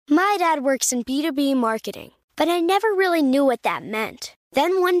My dad works in B2B marketing, but I never really knew what that meant.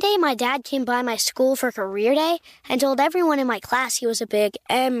 Then one day, my dad came by my school for career day and told everyone in my class he was a big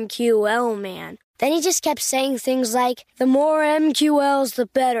MQL man. Then he just kept saying things like, the more MQLs, the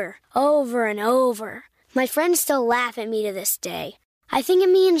better, over and over. My friends still laugh at me to this day. I think it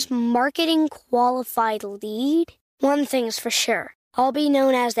means marketing qualified lead. One thing's for sure. I'll be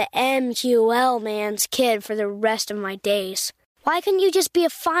known as the MQL man's kid for the rest of my days. Why couldn't you just be a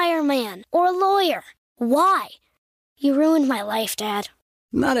fireman or a lawyer? Why? You ruined my life, Dad.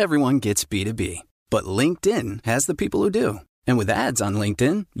 Not everyone gets B2B, but LinkedIn has the people who do. And with ads on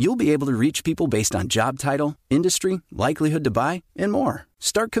LinkedIn, you'll be able to reach people based on job title, industry, likelihood to buy, and more.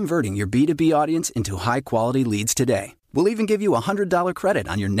 Start converting your B2B audience into high-quality leads today. We'll even give you a $100 credit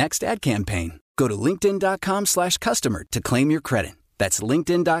on your next ad campaign. Go to linkedin.com/customer to claim your credit. That's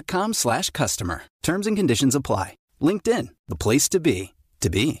linkedin.com/customer. Terms and conditions apply. LinkedIn, the place to be, to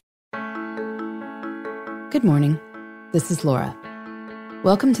be. Good morning. This is Laura.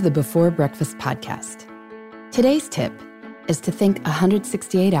 Welcome to the Before Breakfast podcast. Today's tip is to think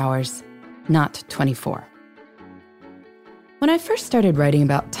 168 hours, not 24. When I first started writing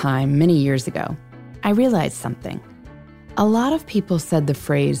about time many years ago, I realized something. A lot of people said the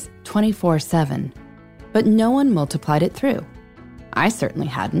phrase 24/7, but no one multiplied it through. I certainly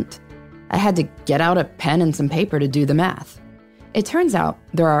hadn't. I had to get out a pen and some paper to do the math. It turns out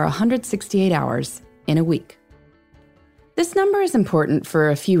there are 168 hours in a week. This number is important for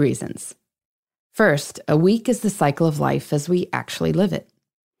a few reasons. First, a week is the cycle of life as we actually live it.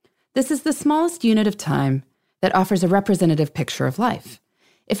 This is the smallest unit of time that offers a representative picture of life.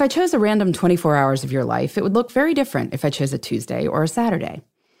 If I chose a random 24 hours of your life, it would look very different if I chose a Tuesday or a Saturday.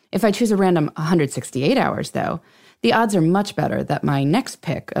 If I choose a random 168 hours, though, the odds are much better that my next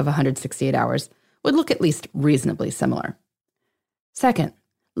pick of 168 hours would look at least reasonably similar. Second,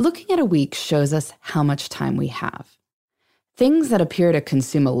 looking at a week shows us how much time we have. Things that appear to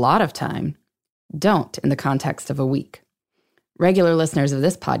consume a lot of time don't in the context of a week. Regular listeners of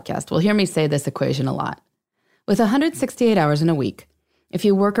this podcast will hear me say this equation a lot. With 168 hours in a week, if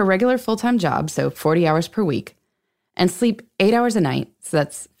you work a regular full-time job, so 40 hours per week, and sleep 8 hours a night, so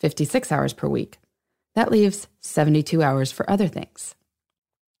that's 56 hours per week, that leaves 72 hours for other things.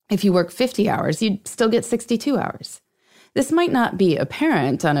 If you work 50 hours, you'd still get 62 hours. This might not be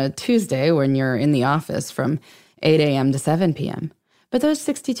apparent on a Tuesday when you're in the office from 8 a.m. to 7 p.m., but those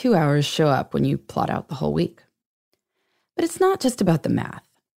 62 hours show up when you plot out the whole week. But it's not just about the math.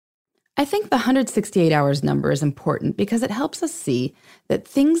 I think the 168 hours number is important because it helps us see that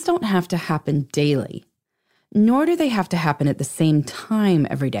things don't have to happen daily, nor do they have to happen at the same time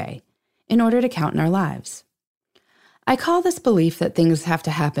every day in order to count in our lives. I call this belief that things have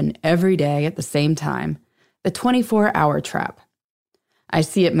to happen every day at the same time the 24-hour trap. I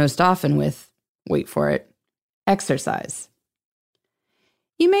see it most often with, wait for it, exercise.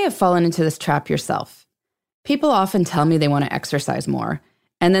 You may have fallen into this trap yourself. People often tell me they want to exercise more,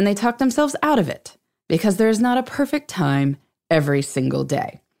 and then they talk themselves out of it because there is not a perfect time every single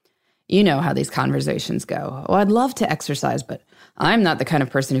day. You know how these conversations go. Oh, I'd love to exercise, but I'm not the kind of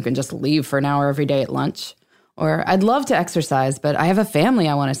person who can just leave for an hour every day at lunch. Or I'd love to exercise, but I have a family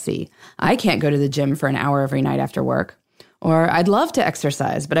I want to see. I can't go to the gym for an hour every night after work. Or I'd love to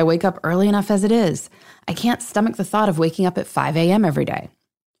exercise, but I wake up early enough as it is. I can't stomach the thought of waking up at 5 a.m. every day.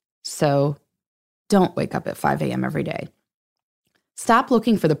 So don't wake up at 5 a.m. every day. Stop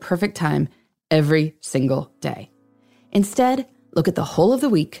looking for the perfect time every single day. Instead, look at the whole of the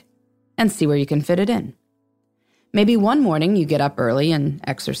week and see where you can fit it in. Maybe one morning you get up early and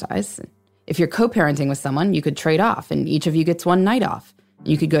exercise. If you're co-parenting with someone, you could trade off and each of you gets one night off.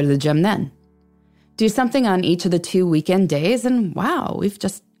 You could go to the gym then. Do something on each of the 2 weekend days and wow, we've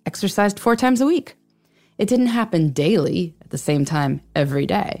just exercised 4 times a week. It didn't happen daily at the same time every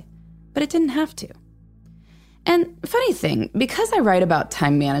day, but it didn't have to. And funny thing, because I write about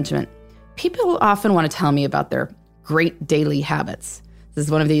time management, people often want to tell me about their great daily habits. This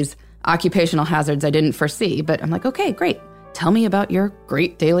is one of these occupational hazards I didn't foresee, but I'm like, okay, great. Tell me about your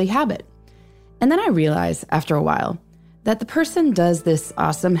great daily habit. And then I realize after a while that the person does this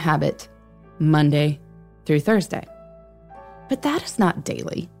awesome habit Monday through Thursday. But that is not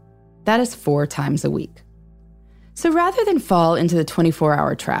daily. That is 4 times a week. So rather than fall into the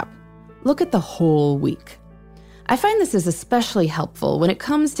 24-hour trap, look at the whole week. I find this is especially helpful when it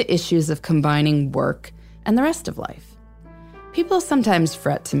comes to issues of combining work and the rest of life. People sometimes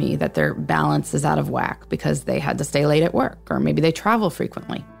fret to me that their balance is out of whack because they had to stay late at work, or maybe they travel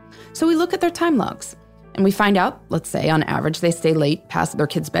frequently. So we look at their time logs, and we find out, let's say, on average, they stay late past their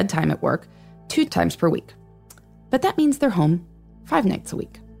kids' bedtime at work 2 times per week. But that means they're home 5 nights a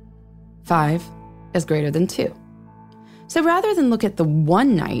week. 5 is greater than 2. So rather than look at the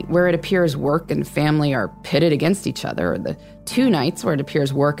one night where it appears work and family are pitted against each other, or the 2 nights where it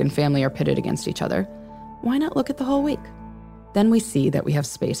appears work and family are pitted against each other, why not look at the whole week? Then we see that we have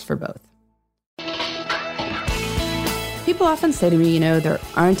space for both. People often say to me, there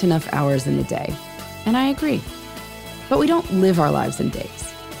aren't enough hours in the day. And I agree. But we don't live our lives in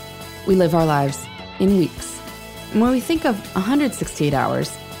days. We live our lives in weeks. And when we think of 168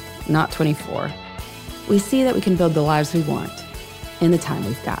 hours, not 24, we see that we can build the lives we want in the time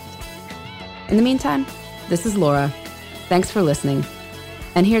we've got. In the meantime, this is Laura. Thanks for listening.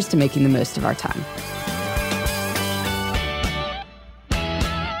 And here's to making the most of our time.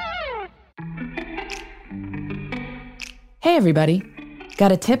 Hey, everybody.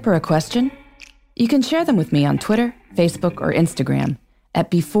 Got a tip or a question? You can share them with me on Twitter, Facebook, or Instagram at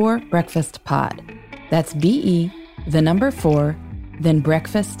Before Breakfast Pod. That's BE4, then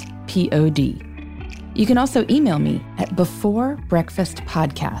breakfast, POD. You can also email me at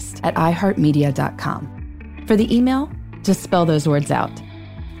beforebreakfastpodcast@iheartmedia.com. For the email, just spell those words out.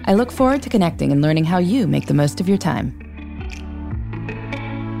 I look forward to connecting and learning how you make the most of your time.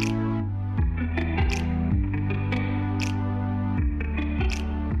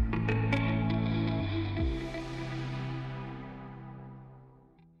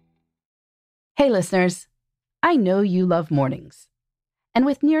 Hey listeners, I know you love mornings. And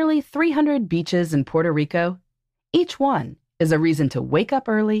with nearly 300 beaches in Puerto Rico, each one is a reason to wake up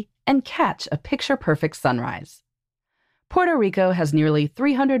early and catch a picture-perfect sunrise. Puerto Rico has nearly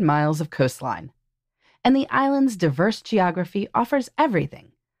 300 miles of coastline, and the island's diverse geography offers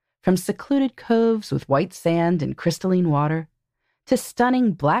everything from secluded coves with white sand and crystalline water to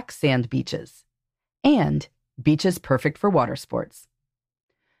stunning black sand beaches and beaches perfect for water sports.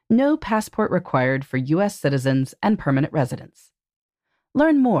 No passport required for U.S. citizens and permanent residents.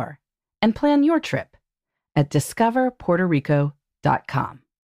 Learn more and plan your trip at discoverpuertorico.com.